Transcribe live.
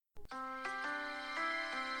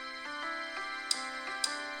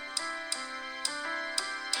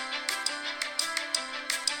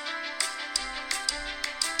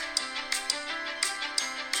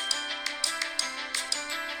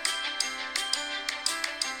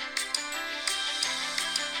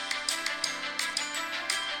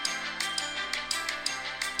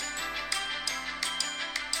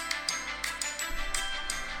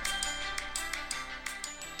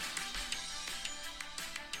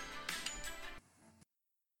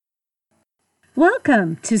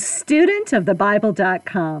Welcome to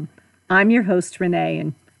studentofthebible.com. I'm your host, Renee,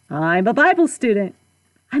 and I'm a Bible student.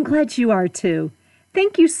 I'm glad you are too.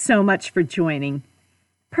 Thank you so much for joining.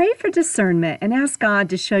 Pray for discernment and ask God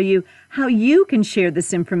to show you how you can share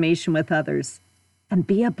this information with others and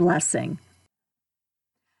be a blessing.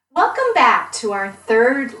 Welcome back to our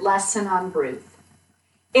third lesson on Ruth.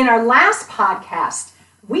 In our last podcast,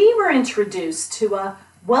 we were introduced to a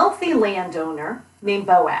wealthy landowner named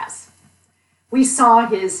Boaz. We saw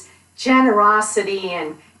his generosity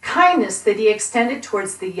and kindness that he extended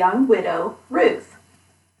towards the young widow, Ruth,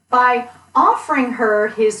 by offering her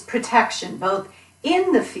his protection both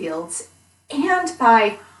in the fields and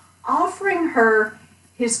by offering her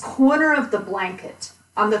his corner of the blanket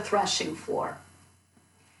on the threshing floor.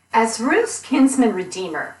 As Ruth's kinsman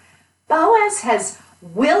redeemer, Boaz has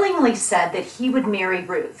willingly said that he would marry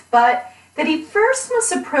Ruth, but that he first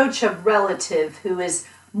must approach a relative who is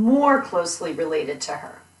more closely related to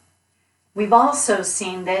her. We've also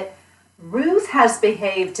seen that Ruth has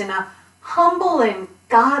behaved in a humble and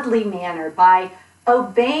godly manner by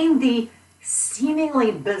obeying the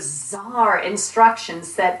seemingly bizarre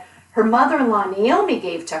instructions that her mother-in-law Naomi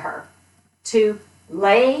gave to her to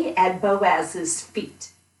lay at Boaz's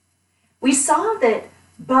feet. We saw that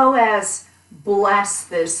Boaz blessed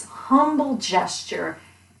this humble gesture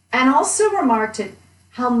and also remarked at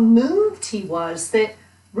how moved he was that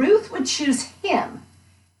Ruth would choose him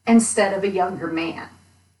instead of a younger man.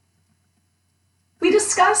 We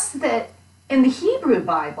discussed that in the Hebrew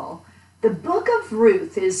Bible, the Book of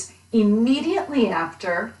Ruth is immediately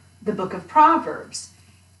after the Book of Proverbs,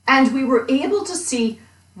 and we were able to see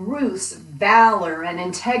Ruth's valor and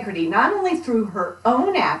integrity not only through her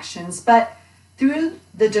own actions, but through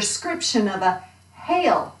the description of a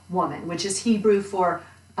hale woman, which is Hebrew for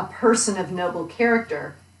a person of noble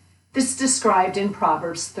character. This is described in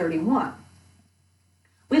Proverbs 31.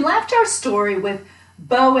 We left our story with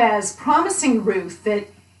Boaz promising Ruth that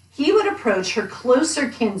he would approach her closer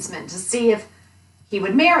kinsman to see if he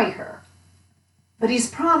would marry her. But he's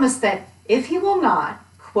promised that if he will not,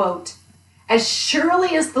 quote, "as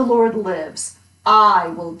surely as the Lord lives, I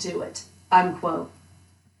will do it," unquote.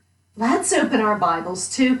 Let's open our Bibles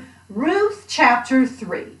to Ruth chapter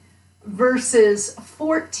 3, verses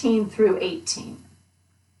 14 through 18.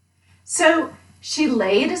 So she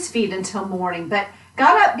lay at his feet until morning, but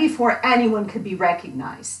got up before anyone could be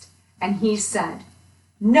recognized. And he said,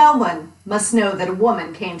 "No one must know that a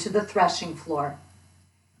woman came to the threshing floor."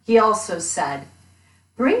 He also said,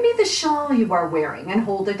 "Bring me the shawl you are wearing and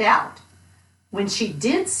hold it out." When she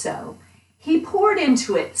did so, he poured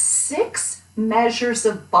into it 6 measures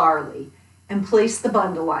of barley and placed the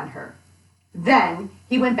bundle on her. Then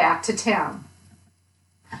he went back to town.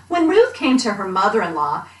 When Ruth came to her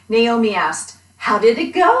mother-in-law, Naomi asked, "How did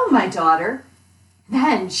it go, my daughter?"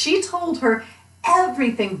 Then she told her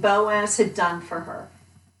everything Boaz had done for her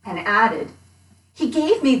and added, "He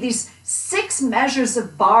gave me these 6 measures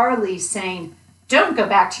of barley, saying, 'Don't go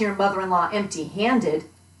back to your mother-in-law empty-handed.'"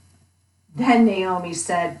 Then Naomi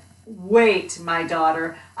said, "Wait, my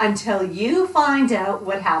daughter, until you find out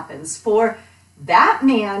what happens, for that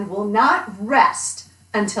man will not rest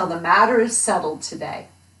until the matter is settled today,"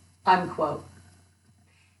 unquote.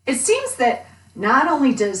 It seems that not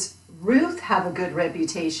only does Ruth have a good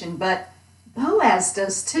reputation, but Boaz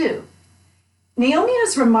does too. Naomi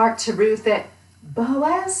has remarked to Ruth that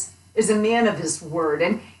Boaz is a man of his word,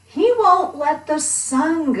 and he won't let the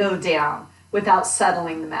sun go down without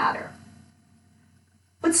settling the matter.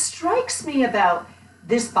 What strikes me about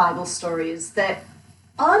this Bible story is that,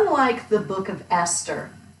 unlike the book of Esther,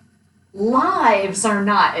 lives are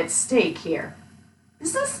not at stake here.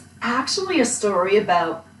 This is actually a story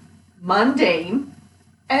about mundane,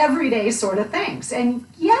 everyday sort of things. And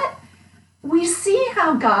yet, we see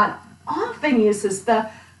how God often uses the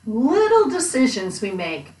little decisions we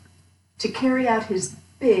make to carry out his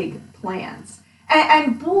big plans.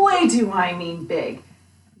 And boy, do I mean big.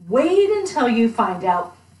 Wait until you find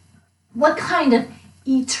out what kind of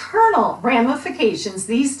eternal ramifications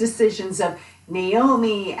these decisions of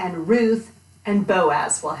Naomi and Ruth and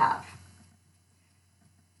Boaz will have.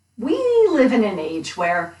 We live in an age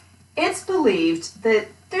where it's believed that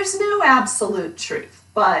there's no absolute truth,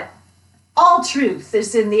 but all truth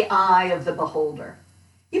is in the eye of the beholder.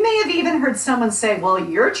 You may have even heard someone say, "Well,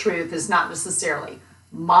 your truth is not necessarily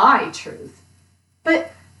my truth."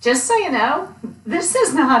 But just so you know, this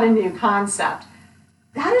is not a new concept.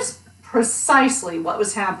 That is precisely what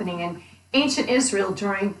was happening in ancient Israel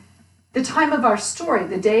during the time of our story,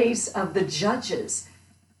 the days of the judges.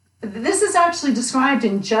 This is actually described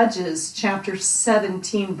in Judges chapter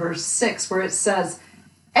 17, verse 6, where it says,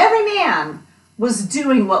 "Every man was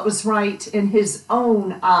doing what was right in his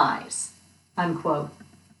own eyes, unquote.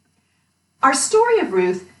 Our story of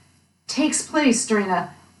Ruth takes place during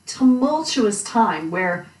a tumultuous time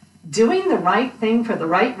where doing the right thing for the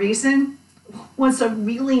right reason was a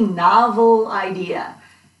really novel idea.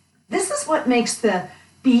 This is what makes the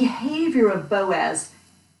behavior of Boaz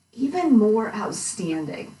even more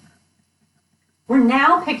outstanding. We're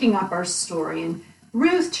now picking up our story in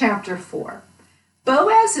Ruth chapter 4.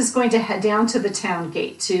 Boaz is going to head down to the town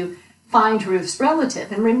gate to find Ruth's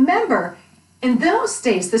relative. And remember, in those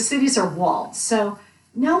days, the cities are walled, so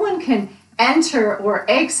no one can enter or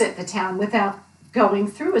exit the town without going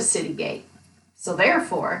through a city gate. So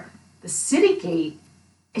therefore, the city gate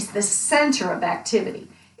is the center of activity.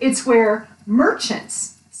 It's where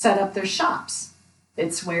merchants set up their shops.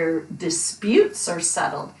 It's where disputes are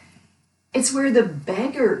settled. It's where the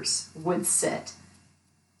beggars would sit.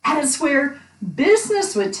 And it's where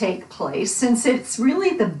business would take place, since it's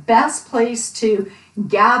really the best place to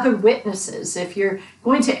gather witnesses if you're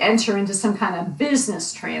going to enter into some kind of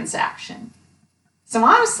business transaction. So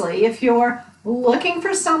honestly, if you're looking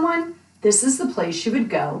for someone, this is the place you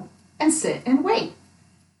would go and sit and wait.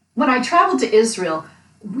 When I traveled to Israel,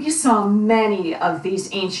 we saw many of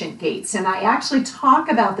these ancient gates, and I actually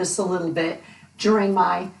talk about this a little bit during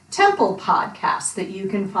my temple podcast that you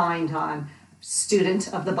can find on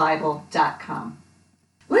studentofthebible.com.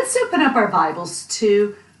 Let's open up our Bibles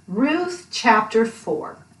to Ruth chapter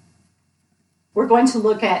 4. We're going to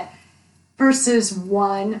look at verses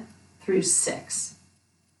 1 through 6.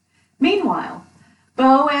 Meanwhile,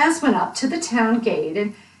 Boaz went up to the town gate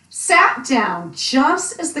and sat down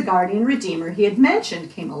just as the guardian redeemer he had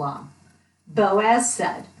mentioned came along. Boaz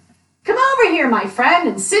said, "Come over here, my friend,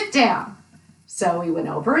 and sit down." So he went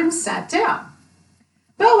over and sat down.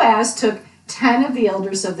 Boaz took 10 of the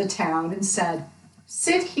elders of the town and said,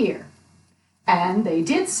 "Sit here." And they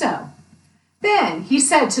did so. Then he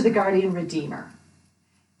said to the guardian redeemer,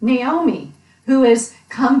 "Naomi, who has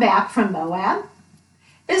come back from Moab,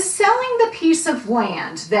 is selling the piece of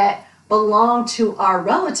land that belonged to our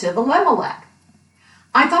relative Elimelech.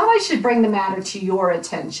 I thought I should bring the matter to your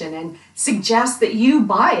attention and suggest that you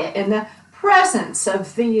buy it in the presence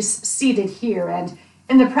of these seated here and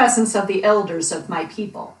in the presence of the elders of my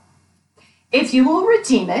people. If you will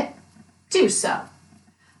redeem it, do so.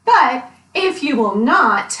 But if you will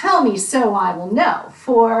not, tell me so I will know,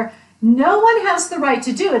 for no one has the right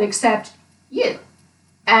to do it except you,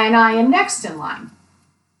 and I am next in line."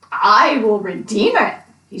 "I will redeem it,"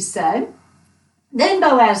 he said. Then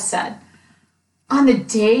Boaz said, "On the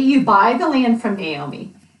day you buy the land from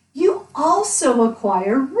Naomi, you also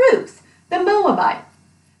acquire Ruth, the Moabite,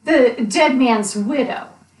 the dead man's widow,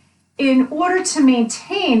 in order to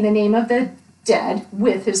maintain the name of the dead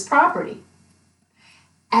with his property."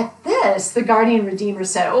 At this, the guardian redeemer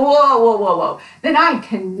said, Whoa. Then I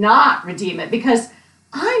cannot redeem it because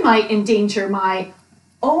I might endanger my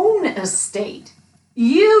own estate.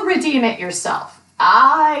 You redeem it yourself.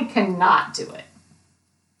 I cannot do it,"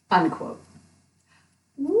 unquote.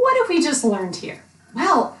 What have we just learned here?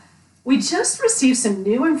 Well, we just received some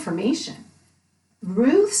new information.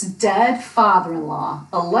 Ruth's dead father-in-law,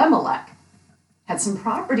 Elimelech, had some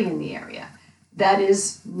property in the area that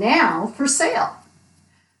is now for sale.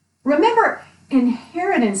 Remember,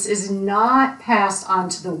 inheritance is not passed on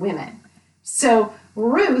to the women, so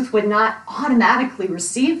Ruth would not automatically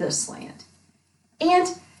receive this land.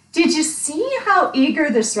 And did you see how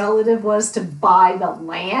eager this relative was to buy the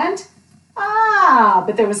land?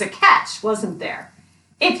 But there was a catch, wasn't there?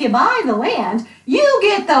 If you buy the land, you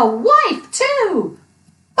get the wife too.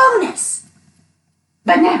 Bonus!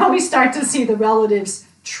 But now we start to see the relative's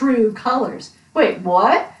true colors. Wait,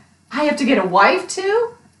 what? I have to get a wife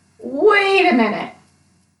too? Wait a minute.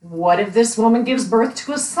 What if this woman gives birth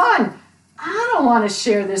to a son? I don't want to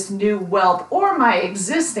share this new wealth or my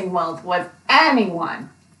existing wealth with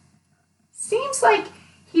anyone. Seems like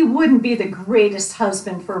he wouldn't be the greatest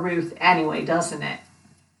husband for Ruth anyway, doesn't it?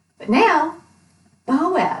 But now,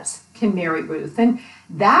 Boaz can marry Ruth, and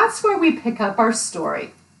that's where we pick up our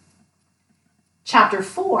story. Chapter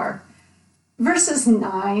 4, verses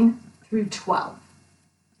 9 through 12.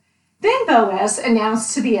 Then Boaz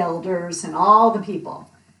announced to the elders and all the people,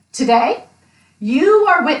 "Today, you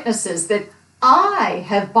are witnesses that I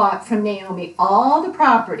have bought from Naomi all the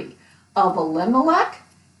property of Elimelech,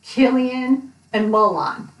 Kilian, and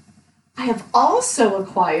Mahlon. I have also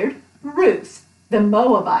acquired Ruth, the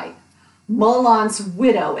Moabite, Mahlon's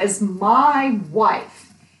widow, as my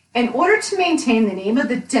wife, in order to maintain the name of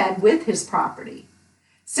the dead with his property,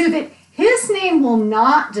 so that his name will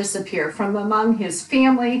not disappear from among his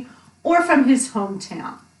family or from his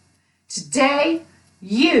hometown, Today,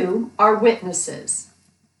 you are witnesses."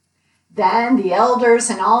 Then the elders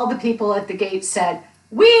and all the people at the gate said,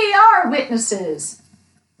 "We are witnesses.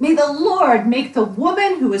 May the Lord make the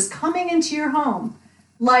woman who is coming into your home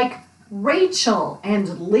like Rachel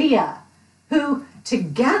and Leah, who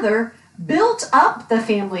together built up the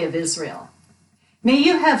family of Israel. May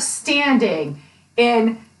you have standing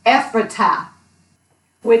in Ephratah,"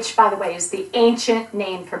 which, by the way, is the ancient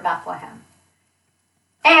name for Bethlehem,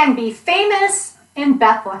 "and be famous in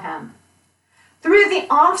Bethlehem. Through the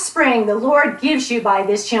offspring the Lord gives you by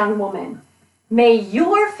this young woman, may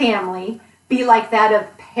your family be like that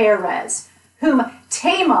of Perez, whom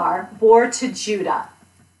Tamar bore to Judah."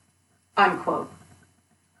 Unquote.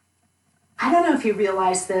 I don't know if you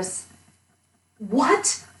realize this.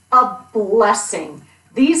 What a blessing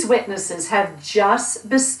these witnesses have just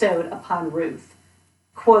bestowed upon Ruth.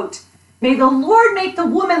 Quote, "May the Lord make the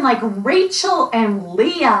woman like Rachel and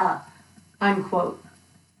Leah." Unquote.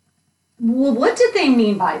 Well, what did they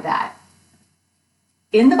mean by that?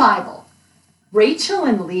 In the Bible, Rachel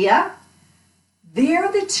and Leah,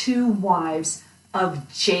 they're the two wives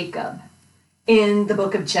of Jacob in the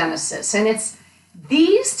book of Genesis. And it's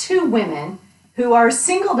these two women who are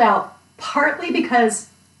singled out partly because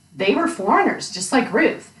they were foreigners, just like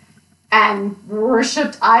Ruth, and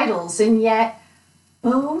worshipped idols. And yet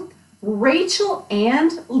both Rachel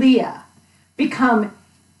and Leah become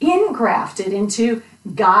ingrafted into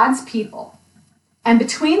God's people. And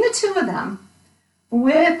between the two of them,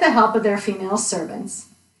 with the help of their female servants,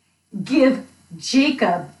 give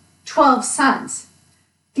Jacob 12 sons.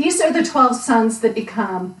 These are the 12 sons that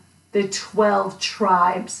become the 12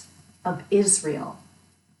 tribes of Israel.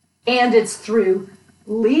 And it's through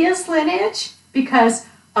Leah's lineage, because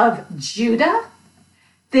of Judah,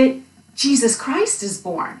 that Jesus Christ is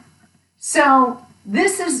born. So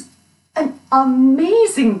this is an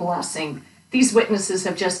amazing blessing these witnesses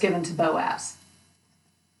have just given to Boaz.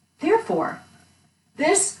 Therefore,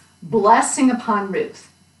 this blessing upon Ruth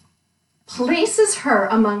places her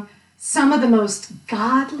among some of the most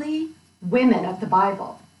godly women of the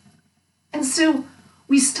Bible. And so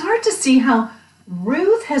we start to see how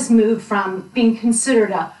Ruth has moved from being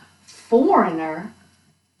considered a foreigner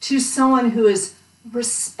to someone who is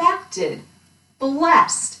respected,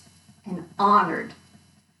 blessed, and honored.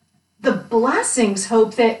 The blessings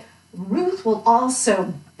hope that Ruth will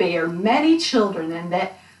also bear many children and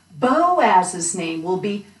that Boaz's name will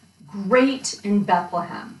be great in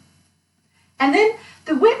Bethlehem. And then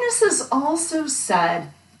the witnesses also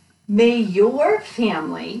said, "May your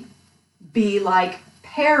family be like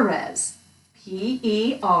Perez,"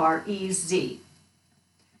 Perez.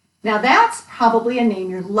 Now that's probably a name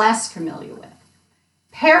you're less familiar with.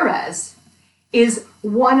 Perez is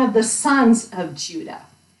one of the sons of Judah,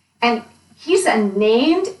 and he's a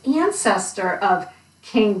named ancestor of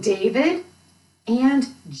King David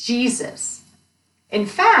and Jesus. In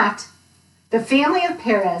fact, the family of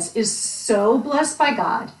Perez is so blessed by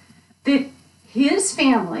God that his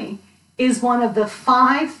family is one of the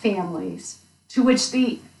 5 families to which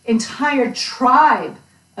the entire tribe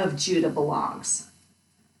of Judah belongs.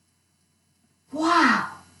 Wow!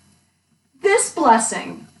 This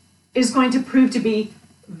blessing is going to prove to be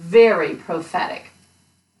very prophetic.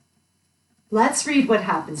 Let's read what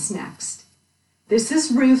happens next. This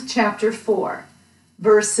is Ruth chapter 4,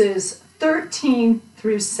 verses 13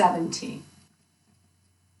 through 17.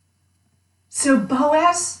 So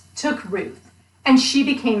Boaz took Ruth, and she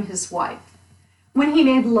became his wife. When he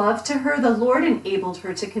made love to her, the Lord enabled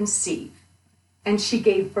her to conceive, and she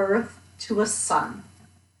gave birth to a son.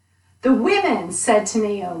 The women said to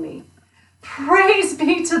Naomi, "Praise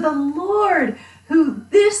be to the Lord, who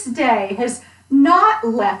this day has not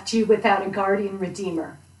left you without a guardian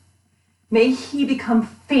redeemer. May he become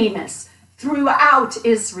famous throughout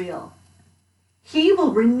Israel. He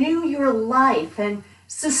will renew your life and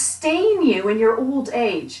sustain you in your old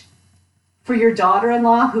age. For your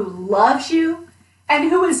daughter-in-law, who loves you and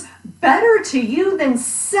who is better to you than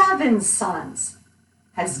 7 sons,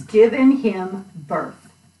 has given him birth."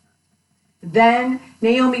 Then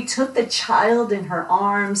Naomi took the child in her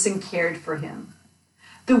arms and cared for him.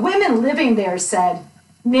 The women living there said,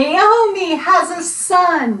 "Naomi has a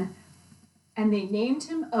son," and they named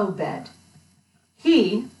him Obed.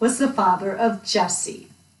 He was the father of Jesse,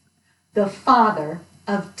 the father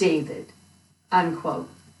of David. Unquote.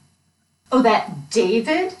 Oh, that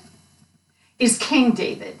David is King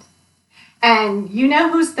David. And you know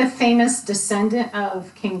who's the famous descendant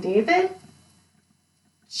of King David?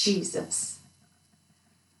 Jesus.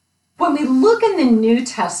 When we look in the New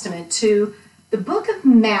Testament to the book of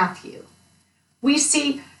Matthew, we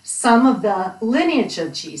see some of the lineage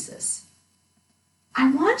of Jesus.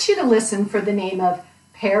 I want you to listen for the name of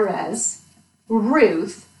Perez,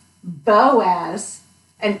 Ruth, Boaz,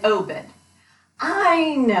 and Obed.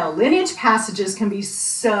 I know lineage passages can be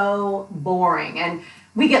so boring and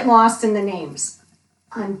we get lost in the names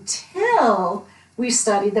until we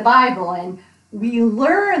study the Bible and we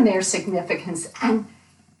learn their significance, and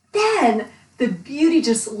then the beauty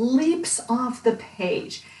just leaps off the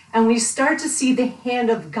page and we start to see the hand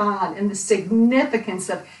of God and the significance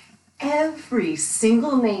of every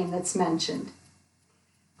single name that's mentioned.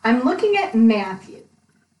 I'm looking at Matthew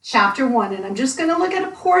chapter 1, and I'm just going to look at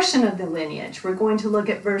a portion of the lineage. We're going to look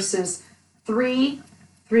at verses 3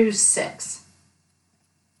 through 6.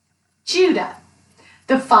 Judah,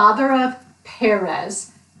 the father of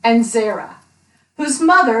Perez and Zerah, whose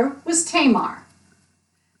mother was Tamar.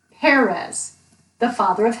 Perez, the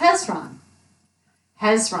father of Hezron.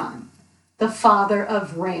 Hezron, the father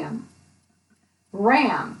of Ram.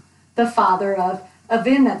 Ram, the father of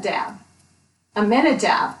Aminadab.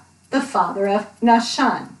 Aminadab, the father of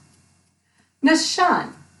Nahshon.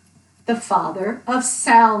 Nahshon, the father of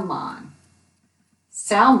Salmon.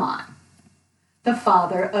 Salmon, the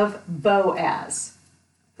father of Boaz,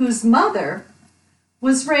 whose mother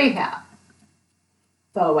was Rahab.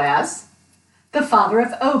 Boaz, the father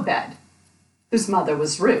of Obed, whose mother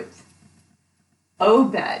was Ruth.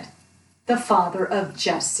 Obed, the father of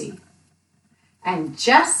Jesse. And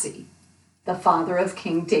Jesse, the father of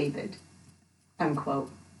King David. Unquote.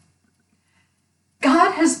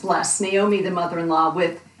 God has blessed Naomi, the mother-in-law,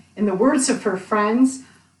 with, in the words of her friends,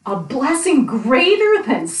 a blessing greater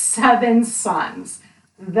than 7 sons.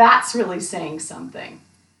 That's really saying something.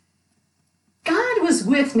 God was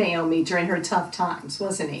with Naomi during her tough times,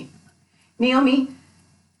 wasn't he? Naomi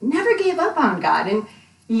never gave up on God. And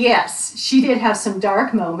yes, she did have some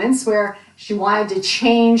dark moments where she wanted to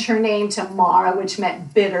change her name to Mara, which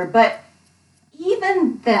meant bitter. But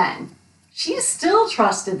even then, she still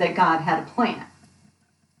trusted that God had a plan.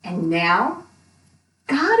 And now,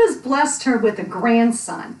 God has blessed her with a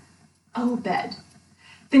grandson, Obed.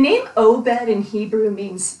 The name Obed in Hebrew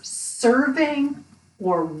means serving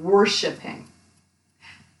or worshiping.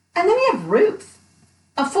 And then we have Ruth,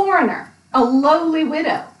 a foreigner, a lowly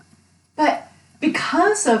widow. But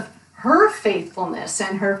because of her faithfulness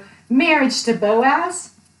and her marriage to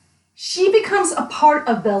Boaz, she becomes a part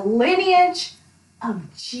of the lineage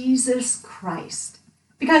of Jesus Christ.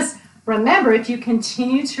 Because remember, if you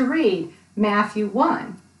continue to read Matthew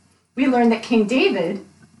 1, we learn that King David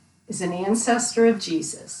is an ancestor of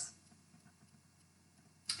Jesus.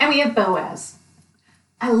 And we have Boaz.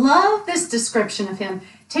 I love this description of him,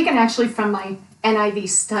 taken actually from my NIV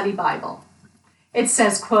study Bible. It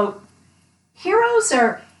says, quote, "Heroes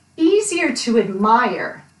are easier to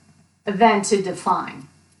admire than to define.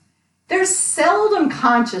 They're seldom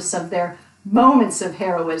conscious of their moments of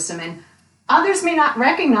heroism, and others may not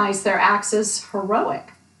recognize their acts as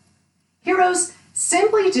heroic. Heroes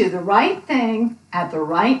simply do the right thing at the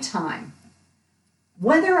right time,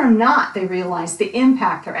 whether or not they realize the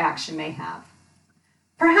impact their action may have.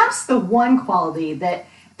 Perhaps the one quality that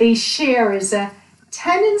they share is a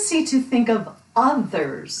tendency to think of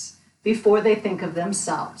others before they think of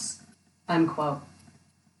themselves." Unquote.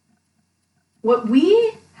 What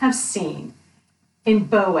we have seen in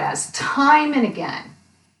Boaz time and again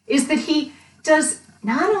is that he does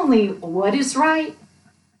not only what is right,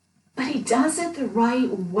 but he does it the right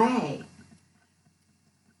way.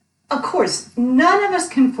 Of course, none of us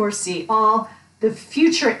can foresee all the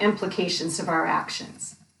future implications of our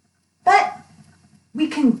actions. But we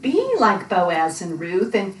can be like Boaz and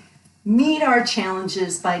Ruth and meet our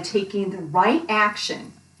challenges by taking the right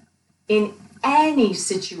action in any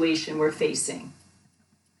situation we're facing.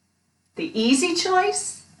 The easy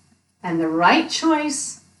choice and the right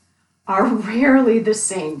choice are rarely the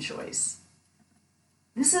same choice.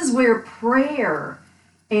 This is where prayer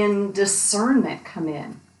and discernment come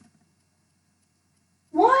in.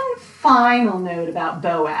 One final note about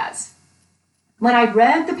Boaz. When I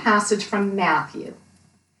read the passage from Matthew,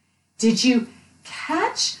 did you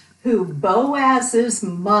catch who Boaz's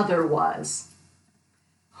mother was?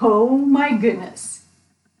 Oh my goodness,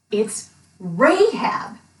 it's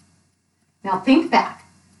Rahab. Now think back.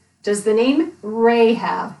 Does the name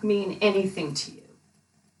Rahab mean anything to you?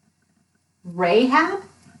 Rahab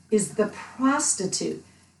is the prostitute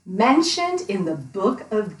mentioned in the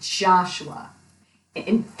book of Joshua.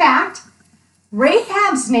 In fact,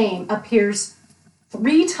 Rahab's name appears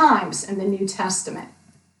 3 times in the New Testament.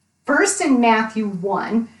 First in Matthew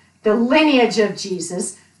 1, the lineage of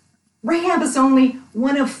Jesus, Rahab is only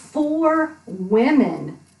one of 4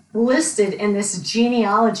 women listed in this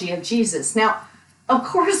genealogy of Jesus. Now, Of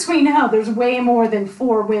course, we know there's way more than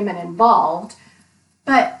 4 women involved,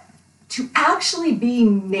 but to actually be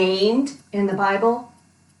named in the Bible,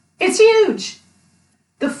 it's huge.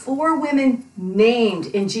 The 4 women named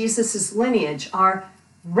in Jesus' lineage are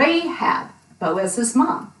Rahab, Boaz's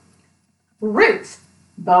mom; Ruth,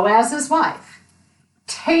 Boaz's wife;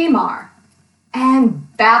 Tamar,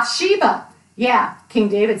 and Bathsheba. Yeah, King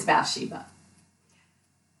David's Bathsheba.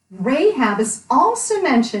 Rahab is also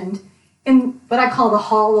mentioned in what I call the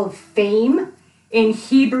Hall of Fame in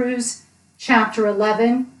Hebrews chapter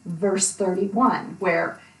 11, verse 31,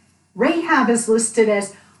 where Rahab is listed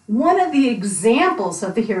as one of the examples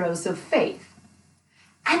of the heroes of faith.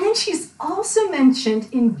 And then she's also mentioned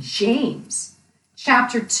in James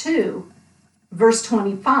chapter 2, verse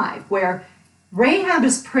 25, where Rahab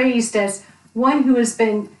is praised as one who has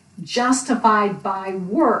been justified by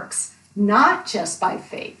works, not just by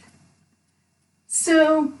faith.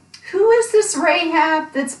 So, who is this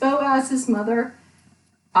Rahab that's Boaz's mother?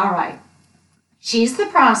 All right, she's the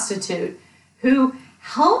prostitute who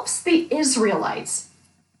helps the Israelites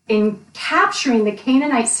in capturing the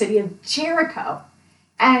Canaanite city of Jericho.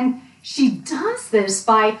 And she does this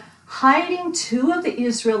by hiding 2 of the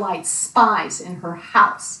Israelite spies in her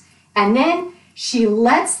house. And then she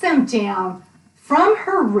lets them down from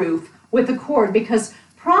her roof with a cord, because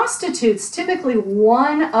prostitutes, typically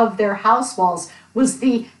one of their house walls was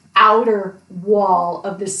the outer wall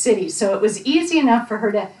of the city. So it was easy enough for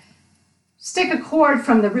her to stick a cord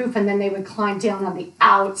from the roof, and then they would climb down on the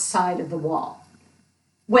outside of the wall.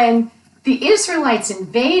 When the Israelites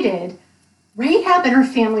invaded, Rahab and her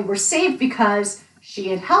family were saved because she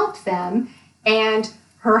had helped them, and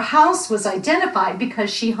her house was identified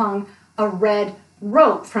because she hung a red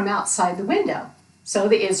rope from outside the window. So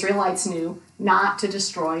the Israelites knew not to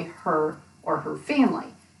destroy her or her family.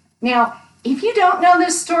 Now, if you don't know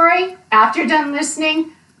this story, after you're done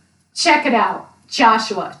listening, check it out.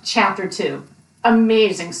 Joshua chapter 2.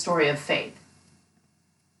 Amazing story of faith.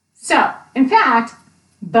 So, in fact,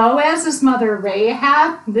 Boaz's mother,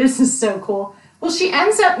 Rahab, this is so cool. Well, she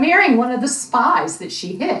ends up marrying one of the spies that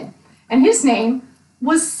she hid, and his name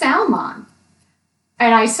was Salmon.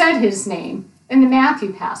 And I said his name in the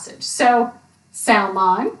Matthew passage. So,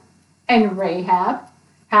 Salmon and Rahab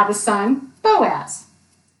have a son, Boaz.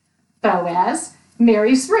 Boaz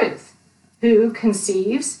marries Ruth, who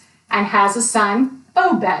conceives and has a son,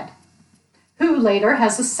 Obed, who later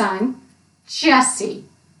has a son, Jesse,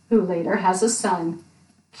 who later has a son,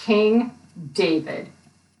 King David.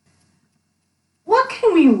 What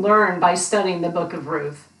can we learn by studying the book of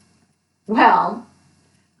Ruth? Well,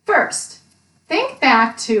 first, think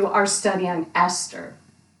back to our study on Esther.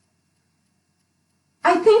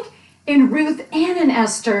 I think in Ruth and in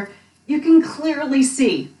Esther, you can clearly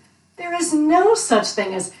see there is no such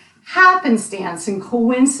thing as happenstance and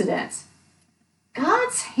coincidence.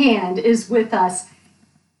 God's hand is with us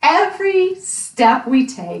every step we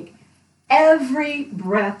take, every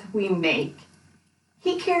breath we make.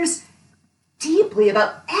 He cares deeply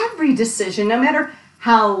about every decision, no matter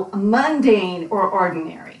how mundane or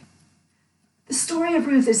ordinary. The story of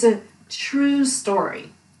Ruth is a true story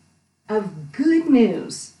of good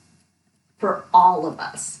news for all of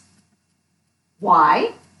us.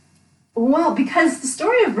 Why? Well, because the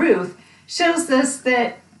story of Ruth shows us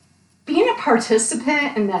that being a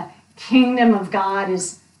participant in the kingdom of God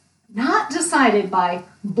is not decided by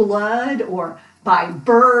blood or by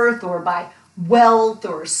birth or by wealth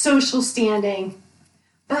or social standing,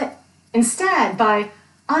 but instead by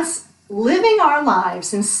us living our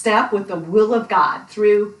lives in step with the will of God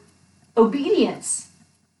through obedience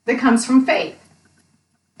that comes from faith.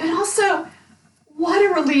 But also, what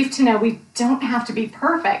a relief to know we don't have to be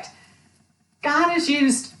perfect. God has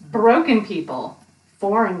used broken people,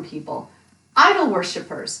 foreign people, idol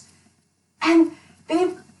worshipers, and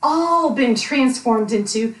they've all been transformed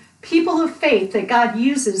into people of faith that God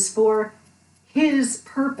uses for his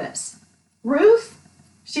purpose. Ruth,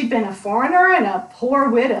 she'd been a foreigner and a poor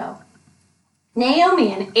widow.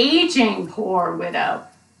 Naomi, an aging poor widow.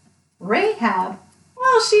 Rahab,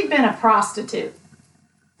 well, she'd been a prostitute.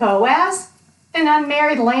 Boaz, an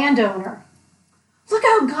unmarried landowner. Look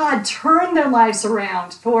how God turned their lives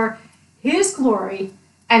around for his glory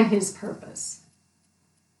and his purpose.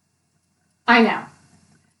 I know,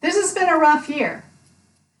 this has been a rough year.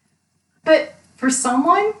 But for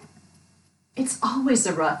someone, it's always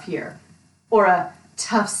a rough year or a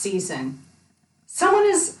tough season. Someone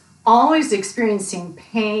is always experiencing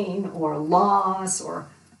pain or loss or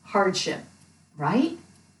hardship, right?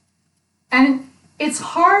 And it's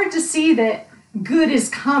hard to see that good is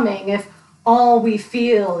coming if all we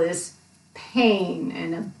feel is pain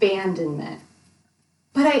and abandonment.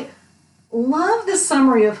 But I love the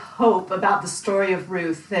summary of hope about the story of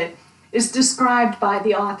Ruth that is described by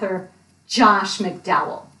the author Josh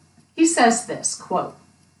McDowell. He says this, quote,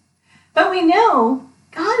 "But we know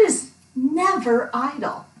God is never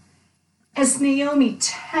idle. As Naomi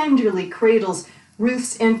tenderly cradles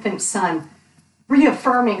Ruth's infant son,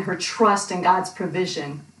 reaffirming her trust in God's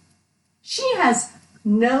provision, she has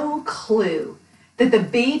no clue that the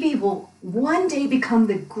baby will one day become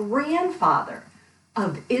the grandfather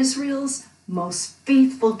of Israel's most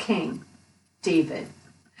faithful king, David.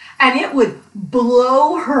 And it would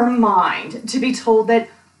blow her mind to be told that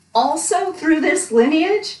also through this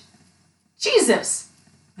lineage, Jesus,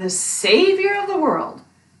 the Savior of the world,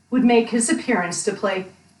 would make his appearance to play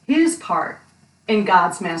his part in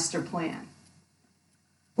God's master plan."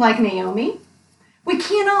 Like Naomi, we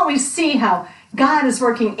can't always see how God is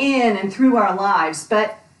working in and through our lives,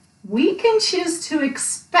 but we can choose to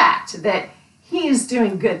expect that he is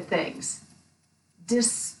doing good things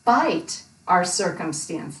despite our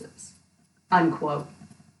circumstances, unquote.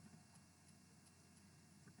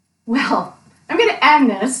 Well, I'm going to end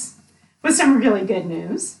this with some really good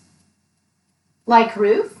news. Like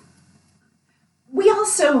Ruth, we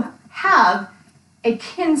also have a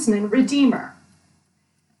kinsman redeemer.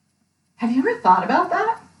 Have you ever thought about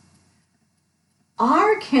that?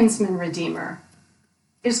 Our kinsman redeemer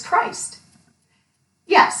is Christ.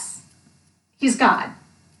 Yes, he's God,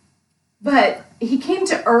 but he came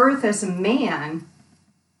to earth as a man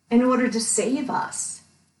in order to save us.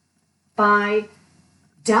 By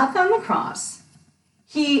death on the cross,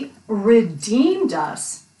 he redeemed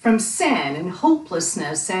us from sin and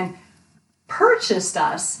hopelessness and purchased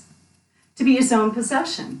us to be his own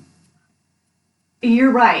possession.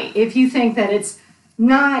 You're right if you think that it's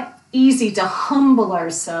not easy to humble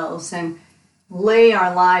ourselves and lay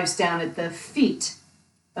our lives down at the feet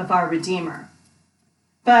of our Redeemer.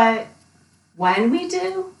 But when we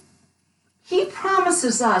do, he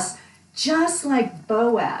promises us, just like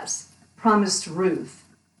Boaz promised Ruth,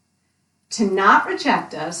 to not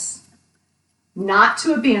reject us, not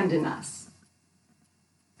to abandon us.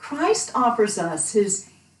 Christ offers us his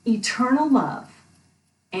eternal love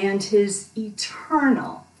and his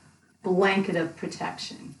eternal blanket of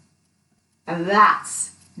protection. And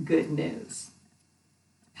that's good news.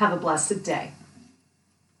 Have a blessed day.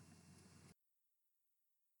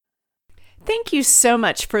 Thank you so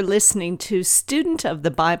much for listening to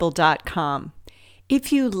studentofthebible.com.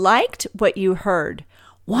 If you liked what you heard,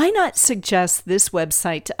 why not suggest this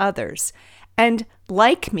website to others and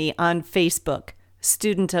like me on Facebook,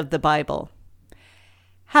 Student of the Bible.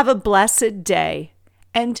 Have a blessed day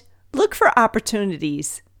and look for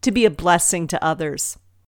opportunities to be a blessing to others.